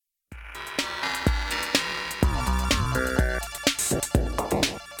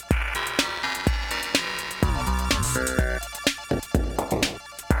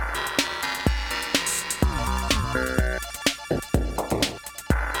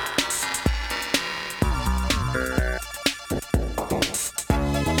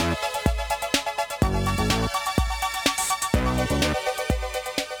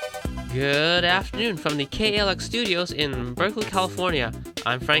afternoon from the KLX studios in Berkeley, California.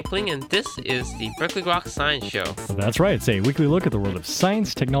 I'm Frank Ling, and this is the Berkeley Groks Science Show. That's right. It's a weekly look at the world of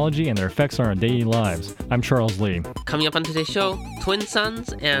science, technology, and their effects on our daily lives. I'm Charles Lee. Coming up on today's show, twin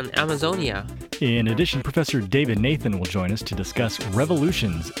suns and Amazonia. In addition, Professor David Nathan will join us to discuss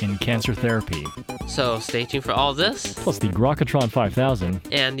revolutions in cancer therapy. So stay tuned for all this. Plus the Grokatron 5000.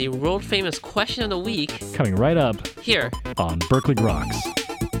 And the world-famous question of the week. Coming right up. Here. On Berkeley Groks.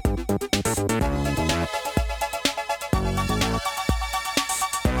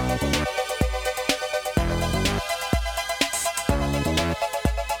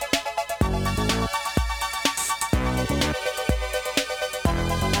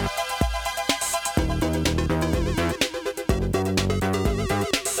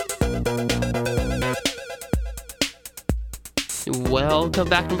 Welcome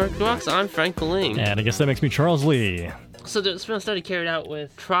back to Berkeley Groks. I'm Frank Ling. And I guess that makes me Charles Lee. So there's been a study carried out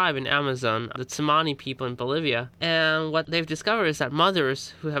with tribe in Amazon, the Tsimane people in Bolivia, and what they've discovered is that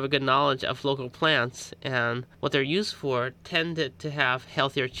mothers who have a good knowledge of local plants and what they're used for tended to have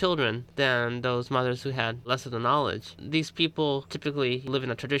healthier children than those mothers who had less of the knowledge. These people typically live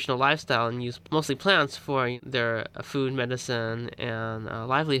in a traditional lifestyle and use mostly plants for their food, medicine, and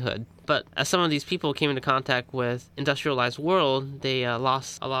livelihood. But as some of these people came into contact with industrialized world, they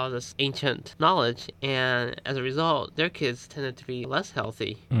lost a lot of this ancient knowledge, and as a result, their kids tended to be less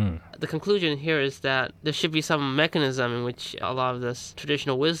healthy. The conclusion here is that there should be some mechanism in which a lot of this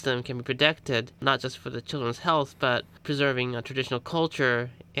traditional wisdom can be protected, not just for the children's health, but preserving a traditional culture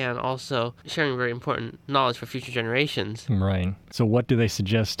and also sharing very important knowledge for future generations. Right. So what do they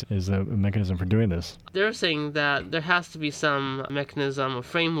suggest is a mechanism for doing this? They're saying that there has to be some mechanism or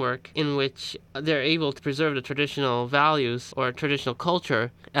framework in which they're able to preserve the traditional values or traditional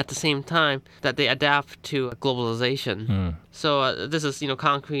culture at the same time that they adapt to globalization. So this is,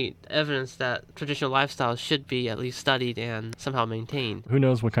 concrete evidence that traditional lifestyles should be at least studied and somehow maintained. Who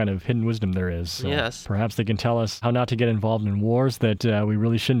knows what kind of hidden wisdom there is. Yes. Perhaps they can tell us how not to get involved in wars that we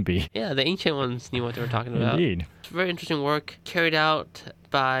really shouldn't be. Yeah, the ancient ones knew what they were talking about. Indeed. Very interesting work carried out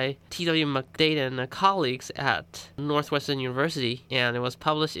by T.W. McDade and colleagues at Northwestern University, and it was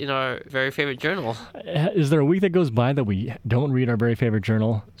published in our very favorite journal. Is there a week that goes by that we don't read our very favorite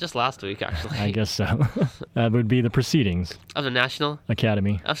journal? Just last week, actually. I guess so. That would be the Proceedings of the National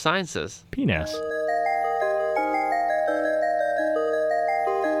Academy of Sciences. PNAS.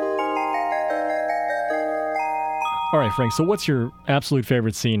 All right, Frank, so what's your absolute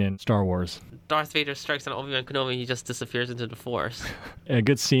favorite scene in Star Wars? Darth Vader strikes on Obi-Wan Kenobi, he just disappears into the Force. A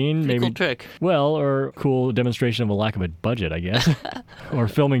good scene, Pretty maybe. Cool trick. Well, or cool demonstration of a lack of a budget, I guess. Or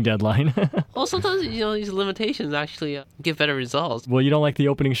filming deadline. Well, sometimes, these limitations actually give better results. Well, you don't like the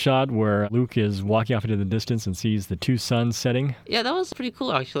opening shot where Luke is walking off into the distance and sees the two suns setting? Yeah, that was pretty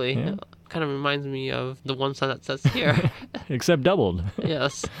cool, actually. Yeah. Kind of reminds me of the one sun that sets here. Except doubled.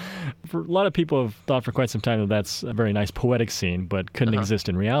 Yes. For a lot of people have thought for quite some time that that's a very nice poetic scene, but couldn't exist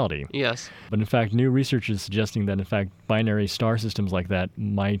in reality. Yes. But in fact, new research is suggesting that, in fact, binary star systems like that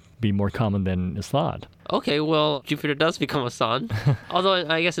might be more common than is thought. Okay, well, Jupiter does become a sun. Although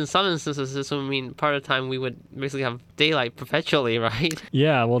I guess in some instances this would mean part of the time we would basically have daylight perpetually, right?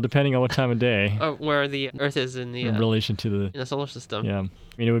 Yeah, well, depending on what time of day. Or where the Earth is in the in relation to in the solar system. Yeah.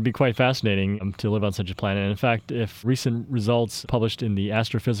 I mean, it would be quite fascinating to live on such a planet. And in fact, if recent results published in the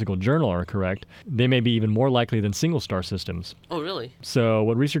Astrophysical Journal are correct, they may be even more likely than single star systems. Oh, really? So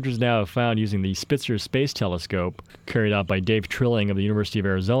what researchers now have found using the Spitzer Space Telescope, carried out by Dave Trilling of the University of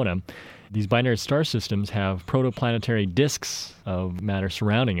Arizona, these binary star systems have protoplanetary disks of matter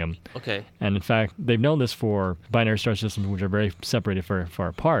surrounding them. Okay. And in fact, they've known this for binary star systems which are very separated, very far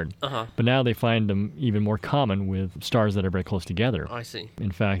apart. But now they find them even more common with stars that are very close together. I see.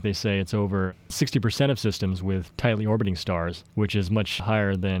 In fact, they say it's over 60% of systems with tightly orbiting stars, which is much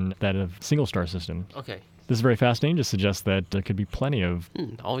higher than that of single star systems. Okay. This is very fascinating to suggest that there could be plenty of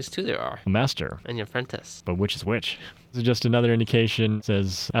always two there are. a master. And your apprentice. But which is which? This is just another indication,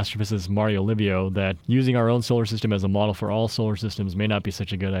 says astrophysicist Mario Livio, that using our own solar system as a model for all solar systems may not be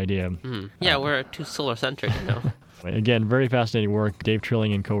such a good idea. Yeah, we're too solar-centric, Again, very fascinating work. Dave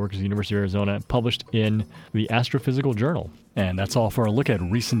Trilling and co-workers at the University of Arizona, published in the Astrophysical Journal. And that's all for a look at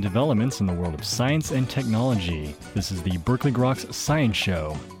recent developments in the world of science and technology. This is the Berkeley Groks Science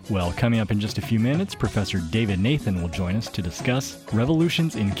Show. Well, coming up in just a few minutes, Professor David Nathan will join us to discuss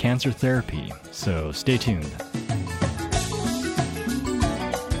revolutions in cancer therapy. So stay tuned.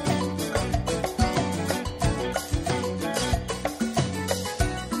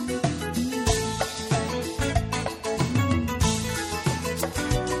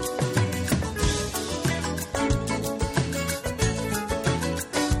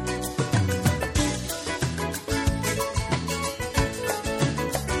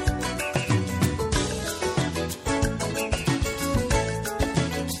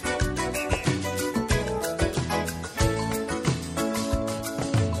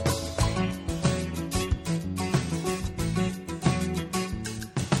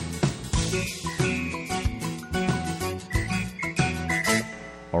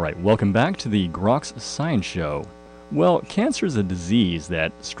 All right, welcome back to the Groks Science Show. Well, cancer is a disease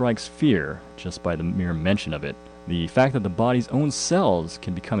that strikes fear just by the mere mention of it. The fact that the body's own cells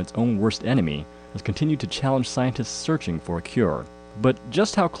can become its own worst enemy has continued to challenge scientists searching for a cure. But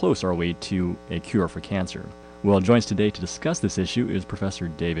just how close are we to a cure for cancer? Well, joining us today to discuss this issue is Professor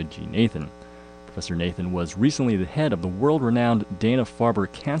David G. Nathan. Professor Nathan was recently the head of the world-renowned Dana-Farber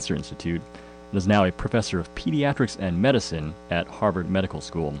Cancer Institute and is now a professor of pediatrics and medicine at Harvard Medical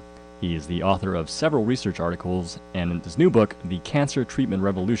School. He is the author of several research articles and in his new book, The Cancer Treatment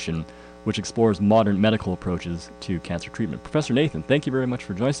Revolution, which explores modern medical approaches to cancer treatment. Professor Nathan, thank you very much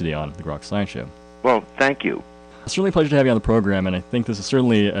for joining us today on the Groks Science Show. Well, thank you. It's certainly a pleasure to have you on the program, and I think this is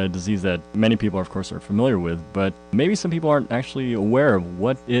certainly a disease that many people, of course, are familiar with, but maybe some people aren't actually aware of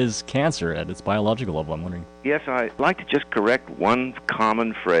what is cancer at its biological level, I'm wondering. Yes, I'd like to just correct one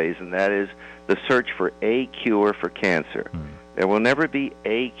common phrase, and that is the search for a cure for cancer. There will never be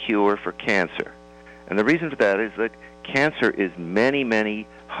a cure for cancer. And the reason for that is that cancer is many, many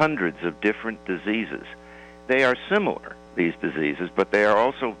hundreds of different diseases. They are similar, these diseases, but they are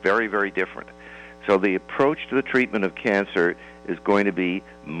also very, very different. So the approach to the treatment of cancer is going to be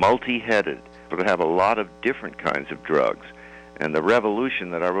multi-headed. It'll have a lot of different kinds of drugs. And the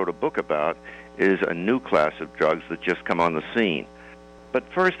revolution that I wrote a book about is a new class of drugs that just come on the scene.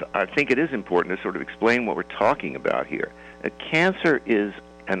 But first, I think it is important to sort of explain what we're talking about here. Cancer is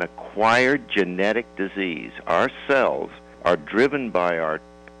an acquired genetic disease. Our cells are driven by our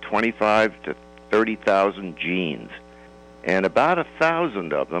 25 to 30,000 genes. And about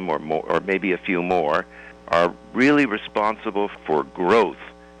 1,000 of them, or more, or maybe a few more, are really responsible for growth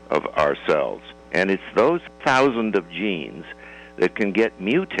of our cells. And it's those 1,000 of genes that can get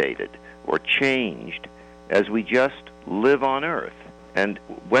mutated or changed as we just live on Earth. And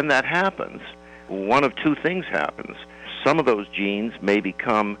when that happens, one of two things happens. Some of those genes may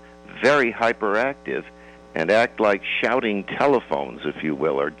become very hyperactive and act like shouting telephones, if you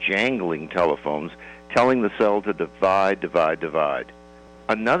will, or jangling telephones, telling the cell to divide, divide, divide.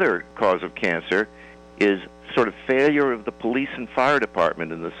 Another cause of cancer is sort of failure of the police and fire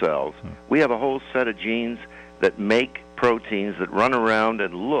department in the cells. We have a whole set of genes that make proteins that run around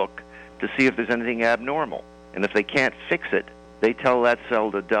and look to see if there's anything abnormal. And if they can't fix it, they tell that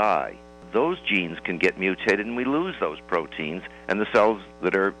cell to die. Those genes can get mutated and we lose those proteins, and the cells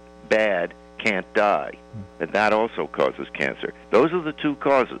that are bad can't die. And that also causes cancer. Those are the two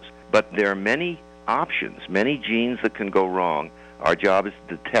causes. But there are many options, many genes that can go wrong. Our job is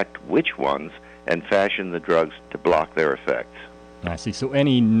to detect which ones and fashion the drugs to block their effects. I see. So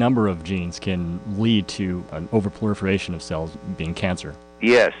any number of genes can lead to an overproliferation of cells being cancer.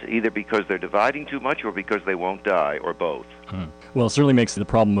 Yes, either because they're dividing too much or because they won't die, or both. Well, it certainly makes the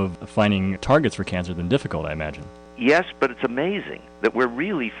problem of finding targets for cancer then difficult, I imagine. Yes, but it's amazing that we're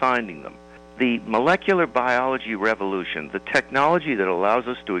really finding them. The molecular biology revolution, the technology that allows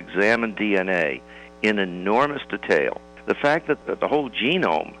us to examine DNA in enormous detail, the fact that the whole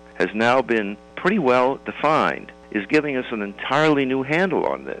genome has now been pretty well defined is giving us an entirely new handle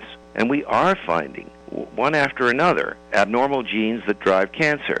on this. And we are finding, one after another, abnormal genes that drive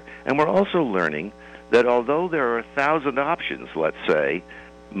cancer. And we're also learning that although there are 1,000 options, let's say,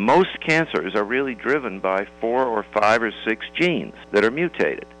 most cancers are really driven by 4 or 5 or 6 genes that are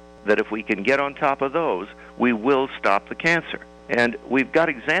mutated. That if we can get on top of those, we will stop the cancer. And we've got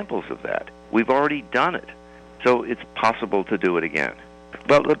examples of that. We've already done it. So it's possible to do it again.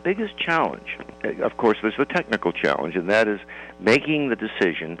 Well, the biggest challenge, of course, there's the technical challenge, and that is making the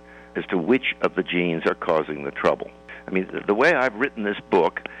decision as to which of the genes are causing the trouble. I mean, the way I've written this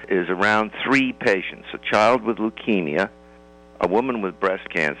book is around 3 patients, a child with leukemia, a woman with breast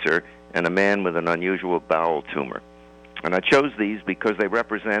cancer, and a man with an unusual bowel tumor. And I chose these because they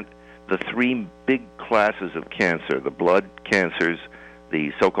represent the 3 big classes of cancer, the blood cancers,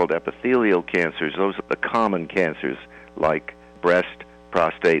 the so-called epithelial cancers. Those are the common cancers like breast,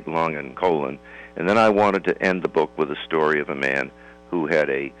 prostate, lung, and colon. And then I wanted to end the book with a story of a man who had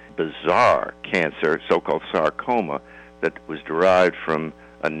a bizarre cancer, so-called sarcoma, that was derived from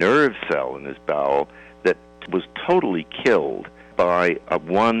a nerve cell in his bowel that was totally killed by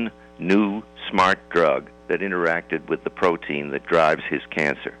one new smart drug that interacted with the protein that drives his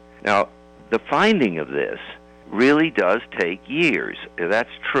cancer. Now, the finding of this really does take years. That's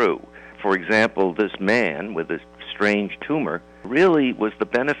true. For example, this man with this strange tumor really was the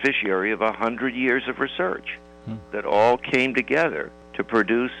beneficiary of 100 years of research that all came together to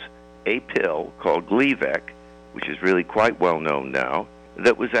produce a pill called Gleevec, which is really quite well known now,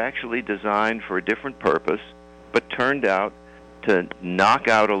 that was actually designed for a different purpose, but turned out to knock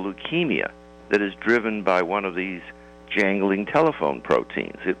out a leukemia that is driven by one of these jangling telephone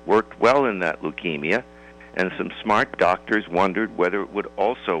proteins. It worked well in that leukemia, and some smart doctors wondered whether it would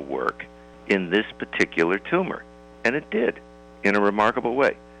also work in this particular tumor. And it did, in a remarkable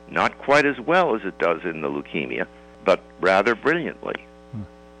way. Not quite as well as it does in the leukemia, but rather brilliantly.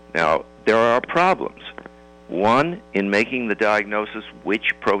 Now, there are problems. One, in making the diagnosis,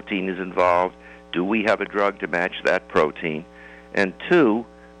 which protein is involved? Do we have a drug to match that protein? And two,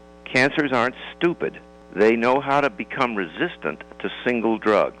 cancers aren't stupid. They know how to become resistant to single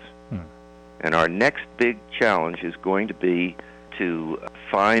drugs. And our next big challenge is going to be to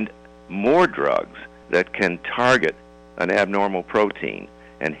find more drugs that can target an abnormal protein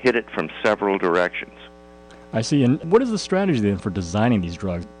and hit it from several directions. I see. And what is the strategy then for designing these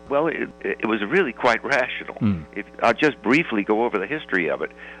drugs? Well, it was really quite rational. I'll just briefly go over the history of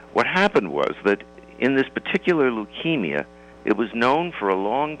it. What happened was that in this particular leukemia, it was known for a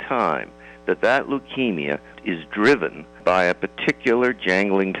long time that leukemia is driven by a particular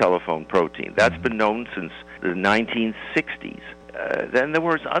jangling telephone protein. That's been known since the 1960s. Then there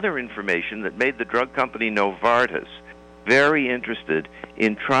was other information that made the drug company Novartis very interested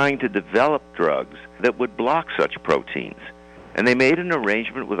in trying to develop drugs that would block such proteins. And they made an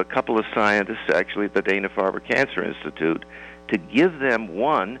arrangement with a couple of scientists, actually at the Dana-Farber Cancer Institute, to give them,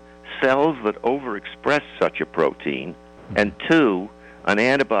 one, cells that overexpress such a protein, and two, an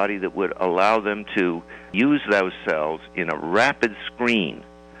antibody that would allow them to use those cells in a rapid screen.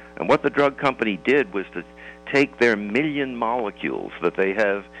 And what the drug company did was to take their million molecules that they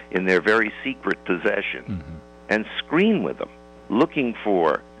have in their very secret possession and screen with them, looking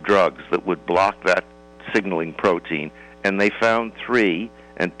for drugs that would block that signaling protein. And they found 3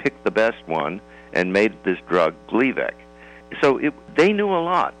 and picked the best one and made this drug Gleevec. So they knew a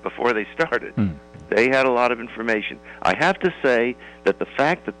lot before they started. They had a lot of information. I have to say that the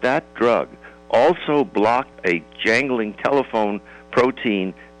fact that drug also blocked a jangling telephone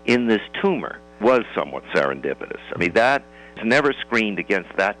protein in this tumor was somewhat serendipitous. I mean, that is never screened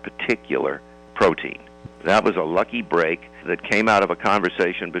against that particular protein. That was a lucky break that came out of a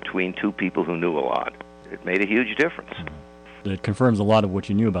conversation between two people who knew a lot. It made a huge difference. It confirms a lot of what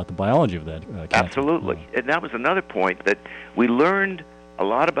you knew about the biology of that cancer. Absolutely. And that was another point, that we learned a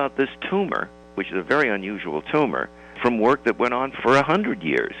lot about this tumor, which is a very unusual tumor, from work that went on for 100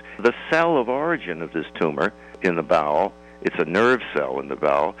 years. The cell of origin of this tumor in the bowel, it's a nerve cell in the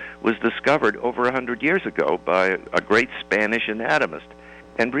bowel, was discovered over 100 years ago by a great Spanish anatomist.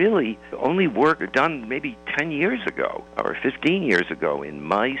 And really, only work done maybe 10 years ago or 15 years ago in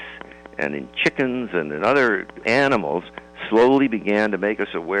mice and in chickens and in other animals slowly began to make us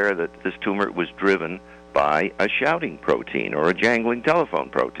aware that this tumor was driven by a shouting protein or a jangling telephone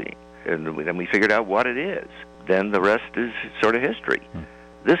protein. And then we figured out what it is. Then the rest is sort of history.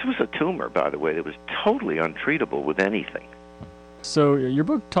 This was a tumor, by the way, that was totally untreatable with anything. So your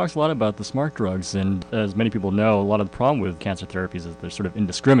book talks a lot about the smart drugs, and as many people know, a lot of the problem with cancer therapies is they're sort of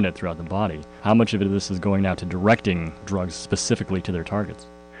indiscriminate throughout the body. How much of this is going now to directing drugs specifically to their targets?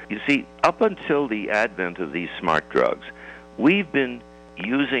 You see, up until the advent of these smart drugs, we've been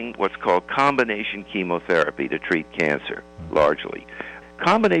using what's called combination chemotherapy to treat cancer, largely.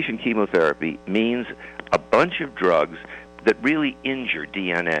 Combination chemotherapy means a bunch of drugs that really injure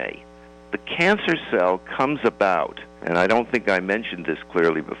DNA. The cancer cell comes about, and I don't think I mentioned this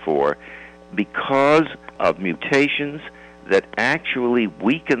clearly before, because of mutations that actually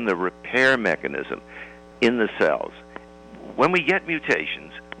weaken the repair mechanism in the cells. When we get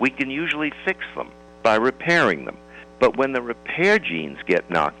mutations, we can usually fix them by repairing them. But when the repair genes get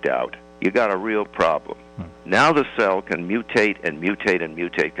knocked out, you got a real problem. Now the cell can mutate and mutate and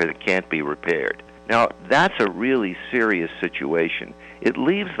mutate because it can't be repaired. Now, that's a really serious situation. It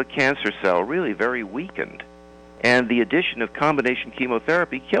leaves the cancer cell really very weakened. And the addition of combination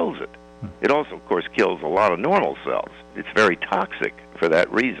chemotherapy kills it. It also, of course, kills a lot of normal cells. It's very toxic for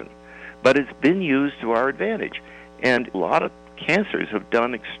that reason. But it's been used to our advantage. And a lot of cancers have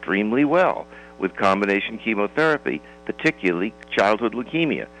done extremely well with combination chemotherapy, particularly childhood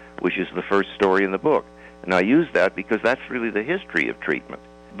leukemia, which is the first story in the book. And I use that because that's really the history of treatment.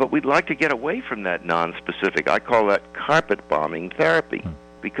 But we'd like to get away from that nonspecific. I call that carpet bombing therapy,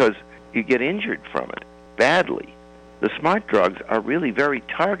 because you get injured from it badly. The smart drugs are really very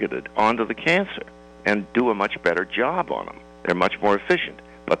targeted onto the cancer and do a much better job on them. They're much more efficient.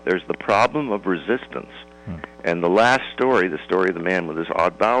 But there's the problem of resistance. And the last story, the story of the man with this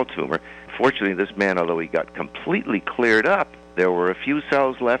odd bowel tumor, fortunately this man, although he got completely cleared up, there were a few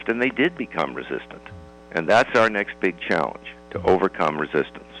cells left and they did become resistant. And that's our next big challenge, to overcome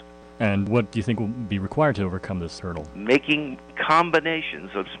resistance. And what do you think will be required to overcome this hurdle? Making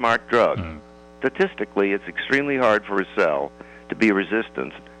combinations of smart drugs. Statistically, it's extremely hard for a cell to be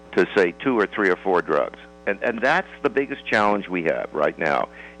resistant to, say, 2 or 3 or 4 drugs. And that's the biggest challenge we have right now,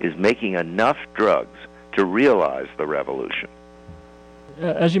 is making enough drugs to realize the revolution.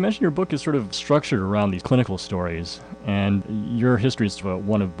 As you mentioned, your book is sort of structured around these clinical stories, and your history is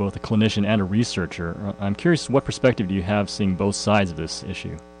one of both a clinician and a researcher. I'm curious, what perspective do you have seeing both sides of this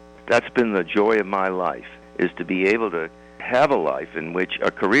issue? That's been the joy of my life, is to be able to have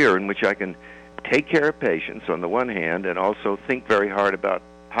a career in which I can take care of patients on the one hand and also think very hard about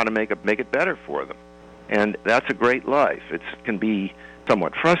how to make it better for them. And that's a great life. It can be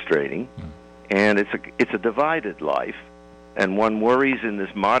somewhat frustrating, and it's a divided life. And one worries in this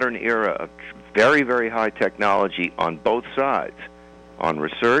modern era of very, very high technology on both sides, on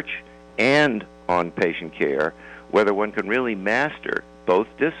research and on patient care, whether one can really master both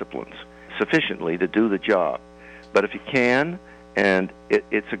disciplines sufficiently to do the job. But if you can, and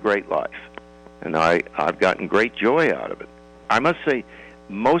it's a great life. And I've gotten great joy out of it. I must say,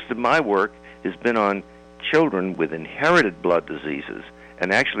 most of my work has been on children with inherited blood diseases,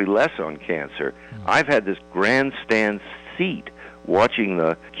 and actually less on cancer. I've had this grandstand seat watching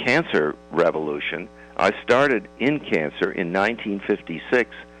the cancer revolution. I started in cancer in 1956,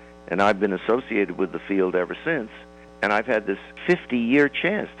 and I've been associated with the field ever since, and I've had this 50-year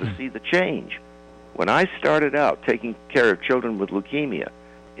chance to see the change. When I started out taking care of children with leukemia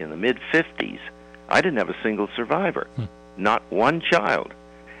in the mid-50s, I didn't have a single survivor, not one child.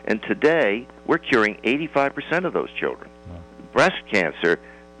 And today, we're curing 85% of those children. Breast cancer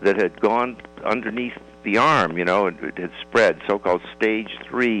that had gone underneath the arm, it had spread, so-called stage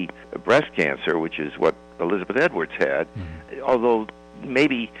 3 breast cancer, which is what Elizabeth Edwards had. Although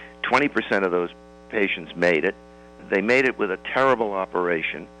maybe 20% of those patients made it, they made it with a terrible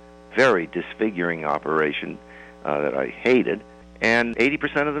operation, very disfiguring operation that I hated, and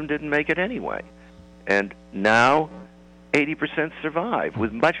 80% of them didn't make it anyway. And now 80% survive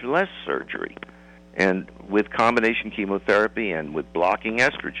with much less surgery and with combination chemotherapy and with blocking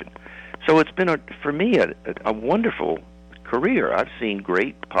estrogen. So it's been, for me, a wonderful career. I've seen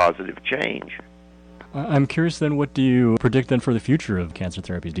great positive change. I'm curious then, what do you predict then for the future of cancer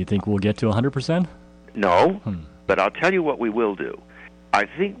therapies? Do you think we'll get to 100%? No, but I'll tell you what we will do. I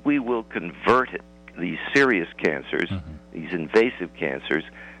think we will convert these serious cancers, these invasive cancers,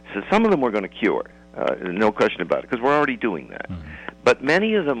 so some of them we're going to cure. No question about it, because we're already doing that. But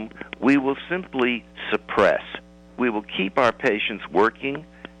many of them we will simply suppress. We will keep our patients working,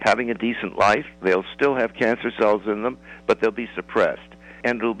 having a decent life. They'll still have cancer cells in them, but they'll be suppressed,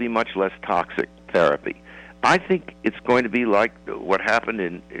 and it'll be much less toxic therapy. I think it's going to be like what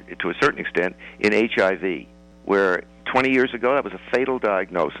happened to a certain extent in HIV, where 20 years ago that was a fatal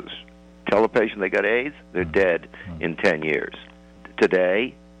diagnosis. Tell a patient they got AIDS, they're dead in 10 years.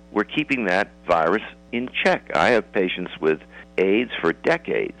 Today, we're keeping that virus in check. I have patients with AIDS for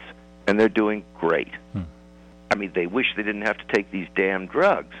decades, and they're doing great. I mean, they wish they didn't have to take these damn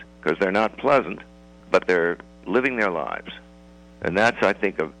drugs because they're not pleasant, but they're living their lives. And that's, I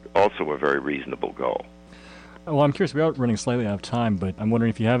think, also a very reasonable goal. Well, I'm curious, we are running slightly out of time, but I'm wondering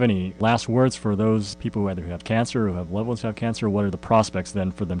if you have any last words for those people who either have cancer or who have loved ones who have cancer. What are the prospects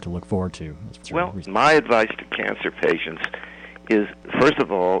then for them to look forward to? Well, my advice to cancer patients is, first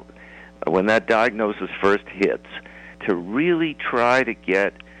of all, when that diagnosis first hits, to really try to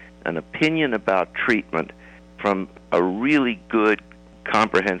get an opinion about treatment from a really good,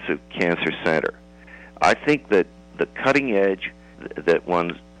 comprehensive cancer center. I think that the cutting edge that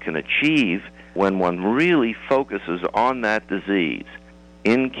one can achieve when one really focuses on that disease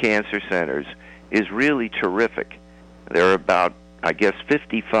in cancer centers is really terrific. There are about,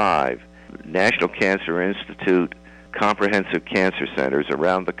 55 National Cancer Institute comprehensive cancer centers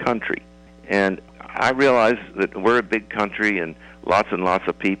around the country. And I realize that we're a big country and lots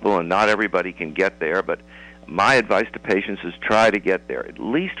of people, and not everybody can get there, but my advice to patients is try to get there, at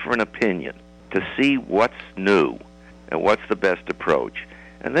least for an opinion, to see what's new and what's the best approach,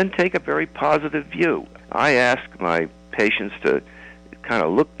 and then take a very positive view. I ask my patients to kind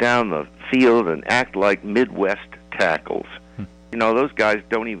of look down the field and act like Midwest tackles. Those guys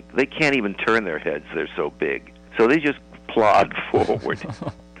they can't even turn their heads, they're so big. So they just plod forward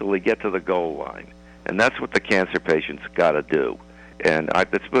till they get to the goal line. And that's what the cancer patients got to do. And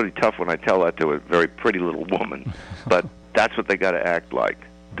it's really tough when I tell that to a very pretty little woman, but that's what they got to act like,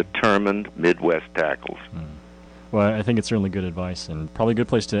 determined Midwest tackles. Well, I think it's certainly good advice and probably a good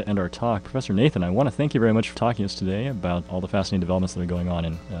place to end our talk. Professor Nathan, I want to thank you very much for talking to us today about all the fascinating developments that are going on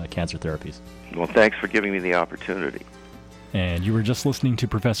in cancer therapies. Well, thanks for giving me the opportunity. And you were just listening to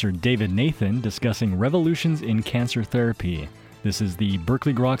Professor David Nathan discussing revolutions in cancer therapy. This is the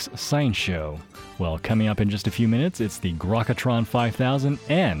Berkeley Groks Science Show. Well, coming up in just a few minutes, it's the Grokatron 5000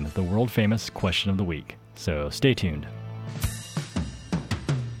 and the world-famous Question of the Week. So stay tuned.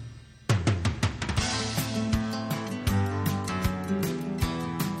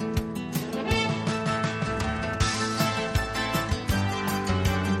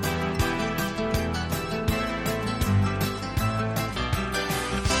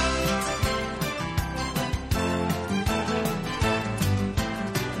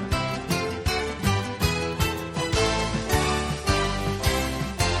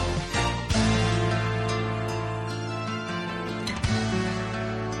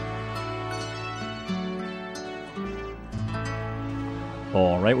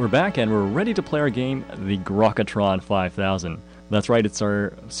 All right, we're back and we're ready to play our game, the Grokatron 5000. That's right, it's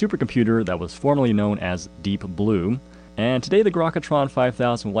our supercomputer that was formerly known as Deep Blue. And today the Grokatron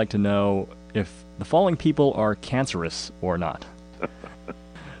 5000 would like to know if the following people are cancerous or not.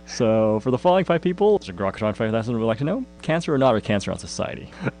 So for the following 5 people, the Grokatron 5000 would like to know, cancer or not, or cancer on society.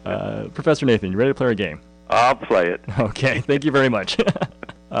 Professor Nathan, you ready to play our game? I'll play it. Okay, thank you very much.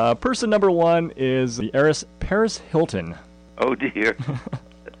 Person number 1 is the heiress Paris Hilton. Oh dear.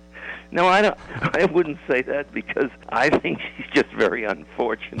 No, I wouldn't say that because I think she's just very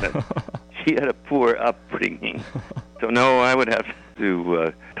unfortunate. She had a poor upbringing. So no, I would have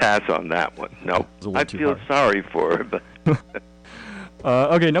to pass on that one. No, I feel sorry for her, but...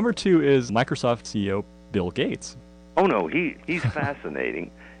 Okay, number 2 is Microsoft CEO Bill Gates. Oh no, he's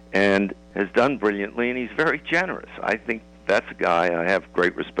fascinating and has done brilliantly, and he's very generous. I think that's a guy I have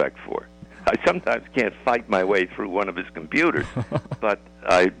great respect for. I sometimes can't fight my way through one of his computers, but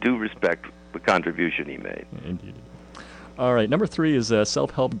I do respect the contribution he made. Indeed. All right, number 3 is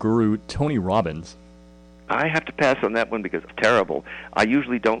self-help guru Tony Robbins. I have to pass on that one because it's terrible. I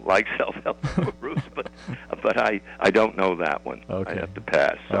usually don't like self-help gurus, but I don't know that one. Okay. I have to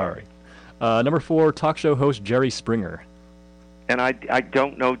pass. Sorry. All right. Number 4, talk show host Jerry Springer. And I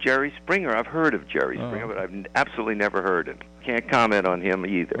don't know Jerry Springer. I've heard of Jerry Springer, but I've absolutely never heard him. Can't comment on him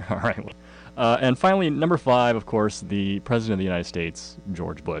either. All right. And finally, number 5, of course, the President of the United States,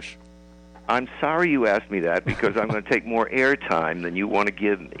 George Bush. I'm sorry you asked me that because I'm going to take more airtime than you want to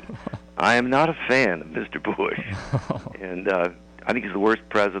give me. I am not a fan of Mr. Bush, and I think he's the worst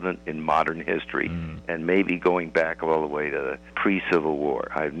president in modern history, and maybe going back all the way to the pre-Civil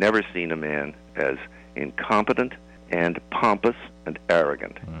War. I've never seen a man as incompetent and pompous and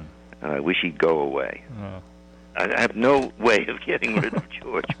arrogant, and I wish he'd go away. I have no way of getting rid of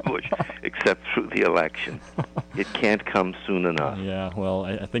George Bush except through the election. It can't come soon enough. Yeah, well,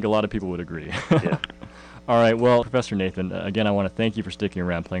 I think a lot of people would agree. Yeah. All right, well, Professor Nathan, again, I want to thank you for sticking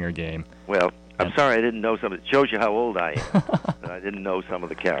around playing our game. Well, I'm sorry I didn't know some of it. It shows you how old I am. I didn't know some of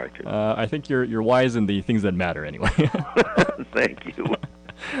the characters. I think you're wise in the things that matter anyway. Thank you.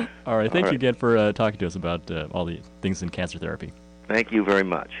 All right, thank you again for talking to us about all the things in cancer therapy. Thank you very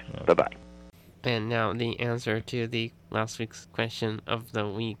much. Bye-bye. And now the answer to the last week's question of the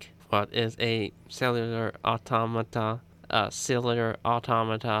week. What is a cellular automata? A cellular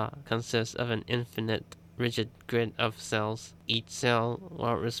automata consists of an infinite rigid grid of cells. Each cell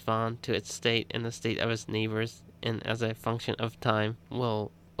will respond to its state and the state of its neighbors, and as a function of time will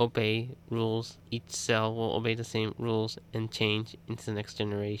obey rules. Each cell will obey the same rules and change into the next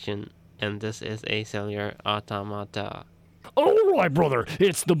generation, and this is a cellular automata. All right, brother,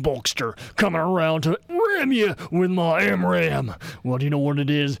 it's the Bulkster coming around to ram you with my MRAM. Well, do you know what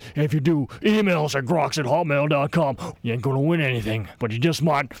it is? If you do, email us at groks@hotmail.com. You ain't gonna win anything, but you just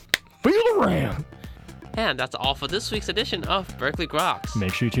might feel the ram. And that's all for this week's edition of Berkeley Groks.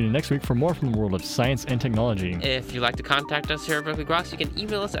 Make sure you tune in next week for more from the world of science and technology. If you'd like to contact us here at Berkeley Groks, you can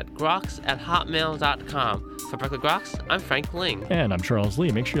email us at groks@hotmail.com. For Berkeley Groks, I'm Frank Ling. And I'm Charles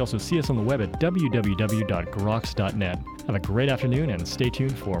Lee. Make sure you also see us on the web at www.groks.net. Have a great afternoon and stay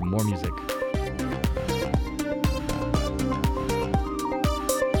tuned for more music.